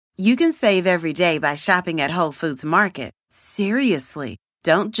You can save every day by shopping at Whole Foods Market. Seriously,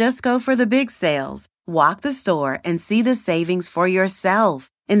 don't just go for the big sales. Walk the store and see the savings for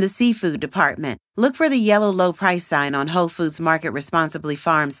yourself. In the seafood department, look for the yellow low price sign on Whole Foods Market Responsibly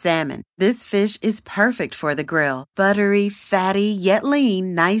Farmed salmon. This fish is perfect for the grill. Buttery, fatty, yet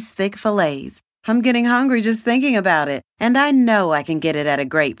lean, nice thick fillets. I'm getting hungry just thinking about it, and I know I can get it at a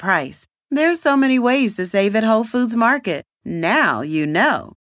great price. There's so many ways to save at Whole Foods Market. Now you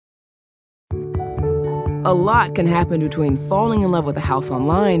know. A lot can happen between falling in love with a house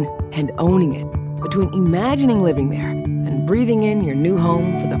online and owning it. Between imagining living there and breathing in your new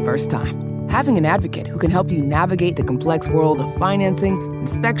home for the first time. Having an advocate who can help you navigate the complex world of financing,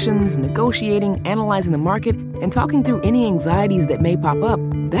 inspections, negotiating, analyzing the market, and talking through any anxieties that may pop up,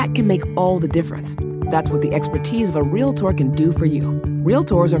 that can make all the difference. That's what the expertise of a Realtor can do for you.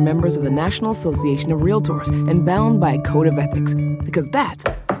 Realtors are members of the National Association of Realtors and bound by a code of ethics, because that's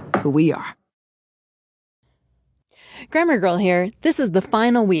who we are. Grammar Girl here. This is the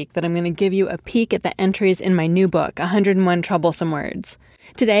final week that I'm going to give you a peek at the entries in my new book, 101 Troublesome Words.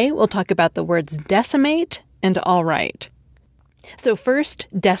 Today, we'll talk about the words decimate and all right. So first,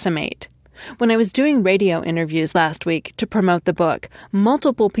 decimate. When I was doing radio interviews last week to promote the book,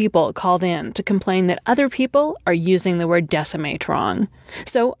 multiple people called in to complain that other people are using the word decimate wrong.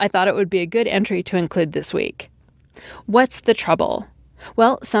 So I thought it would be a good entry to include this week. What's the trouble?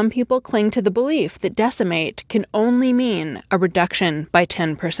 Well, some people cling to the belief that decimate can only mean a reduction by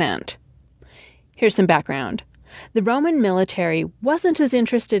 10%. Here's some background. The Roman military wasn't as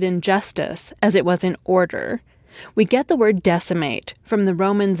interested in justice as it was in order. We get the word decimate from the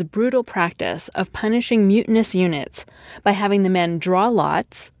Romans' brutal practice of punishing mutinous units by having the men draw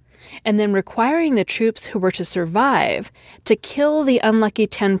lots and then requiring the troops who were to survive to kill the unlucky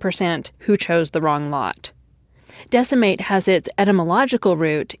 10% who chose the wrong lot. Decimate has its etymological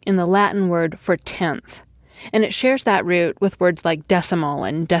root in the Latin word for tenth, and it shares that root with words like decimal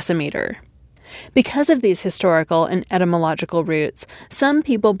and decimeter. Because of these historical and etymological roots, some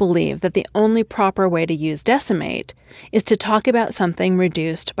people believe that the only proper way to use decimate is to talk about something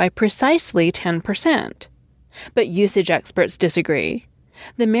reduced by precisely 10%. But usage experts disagree.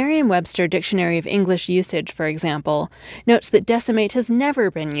 The Merriam-Webster Dictionary of English Usage, for example, notes that decimate has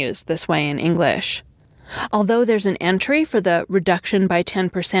never been used this way in English. Although there's an entry for the reduction by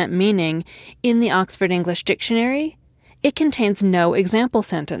 10% meaning in the Oxford English Dictionary, it contains no example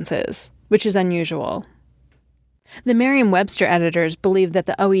sentences, which is unusual. The Merriam-Webster editors believe that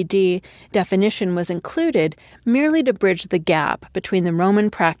the OED definition was included merely to bridge the gap between the Roman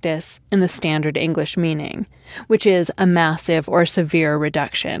practice and the standard English meaning, which is a massive or severe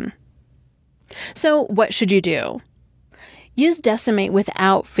reduction. So what should you do? Use decimate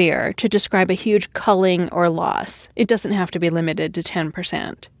without fear to describe a huge culling or loss. It doesn't have to be limited to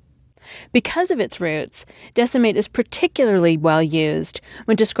 10%. Because of its roots, decimate is particularly well used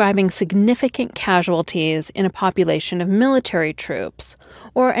when describing significant casualties in a population of military troops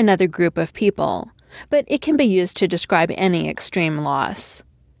or another group of people, but it can be used to describe any extreme loss.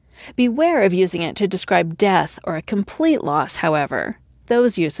 Beware of using it to describe death or a complete loss, however.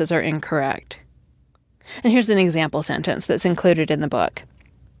 Those uses are incorrect. And here's an example sentence that's included in the book.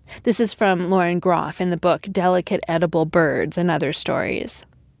 This is from Lauren Groff in the book Delicate Edible Birds and Other Stories.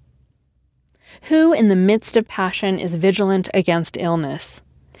 Who in the midst of passion is vigilant against illness?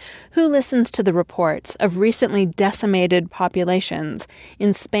 Who listens to the reports of recently decimated populations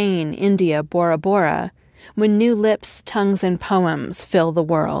in Spain, India, Bora Bora, when new lips, tongues, and poems fill the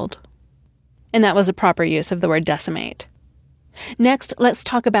world? And that was a proper use of the word decimate. Next, let's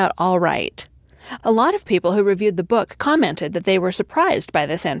talk about all right. A lot of people who reviewed the book commented that they were surprised by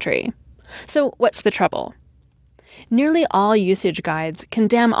this entry. So what's the trouble? Nearly all usage guides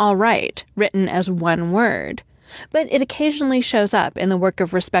condemn all right, written as one word, but it occasionally shows up in the work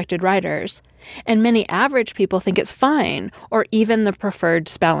of respected writers, and many average people think it's fine or even the preferred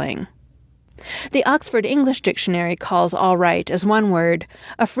spelling. The Oxford English Dictionary calls all right as one word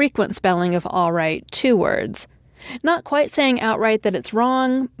a frequent spelling of all right 2 words, not quite saying outright that it's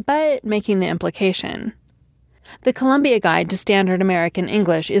wrong, but making the implication. The Columbia Guide to Standard American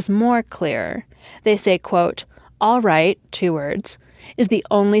English is more clear. They say, quote, all right, 2 words, is the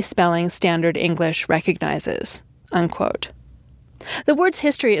only spelling Standard English recognizes, unquote. The word's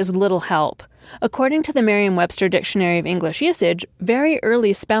history is little help. According to the Merriam-Webster Dictionary of English Usage, very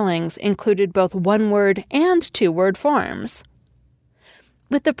early spellings included both one-word and 2-word forms.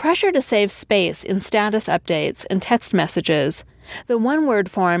 With the pressure to save space in status updates and text messages, the one-word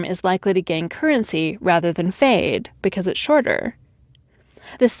form is likely to gain currency rather than fade because it's shorter.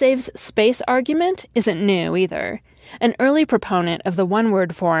 The saves space argument isn't new either. An early proponent of the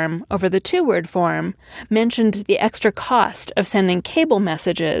one-word form over the two-word form mentioned the extra cost of sending cable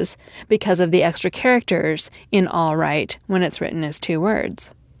messages because of the extra characters in all right when it's written as two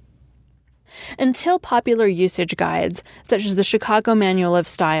words. Until popular usage guides, such as the Chicago Manual of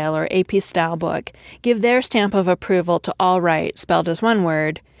Style or AP Style Book, give their stamp of approval to all right spelled as one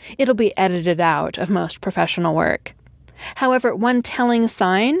word, it'll be edited out of most professional work. However, one telling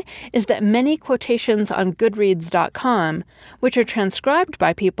sign is that many quotations on Goodreads.com, which are transcribed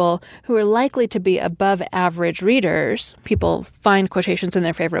by people who are likely to be above average readers, people find quotations in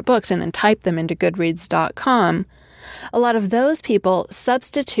their favorite books and then type them into Goodreads.com, a lot of those people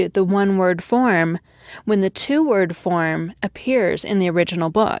substitute the one-word form when the two-word form appears in the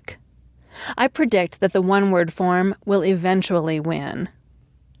original book. I predict that the one-word form will eventually win.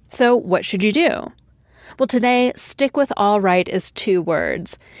 So what should you do? Well, today, stick with all right as two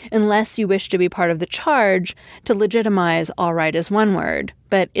words, unless you wish to be part of the charge to legitimize all right as one word,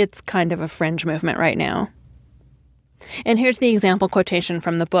 but it's kind of a fringe movement right now. And here's the example quotation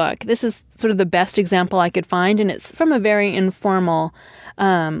from the book. This is sort of the best example I could find, and it's from a very informal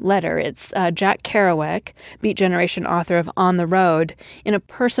letter. It's Jack Kerouac, Beat Generation author of On the Road, in a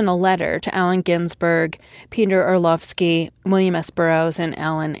personal letter to Allen Ginsberg, Peter Orlovsky, William S. Burroughs, and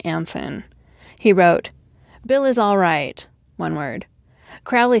Alan Anson. He wrote, "Bill is all right," one word.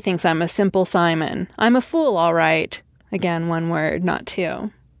 "Crowley thinks I'm a simple Simon. I'm a fool, all right." Again, one word, not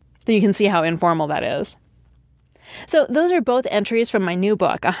two. So you can see how informal that is. So those are both entries from my new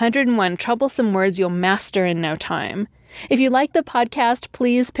book, 101 Troublesome Words You'll Master in No Time. If you like the podcast,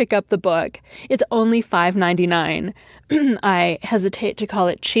 please pick up the book. It's only $5.99. I hesitate to call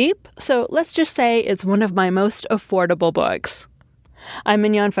it cheap, so let's just say it's one of my most affordable books. I'm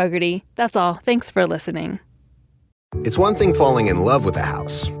Mignon Fogarty. That's all. Thanks for listening. It's one thing falling in love with a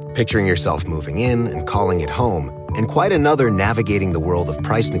house, picturing yourself moving in and calling it home, and quite another navigating the world of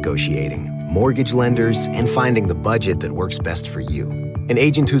price negotiating, mortgage lenders, and finding the budget that works best for you. An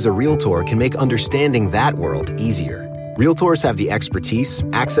agent who's a Realtor can make understanding that world easier. Realtors have the expertise,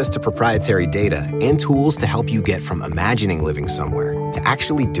 access to proprietary data, and tools to help you get from imagining living somewhere to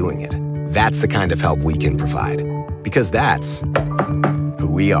actually doing it. That's the kind of help we can provide. Because that's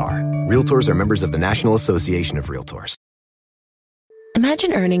who we are. Realtors are members of the National Association of Realtors.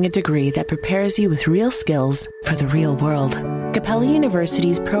 Imagine earning a degree that prepares you with real skills for the real world. Capella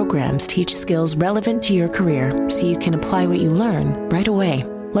University's programs teach skills relevant to your career so you can apply what you learn right away.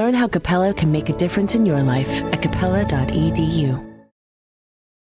 Learn how Capella can make a difference in your life at capella.edu.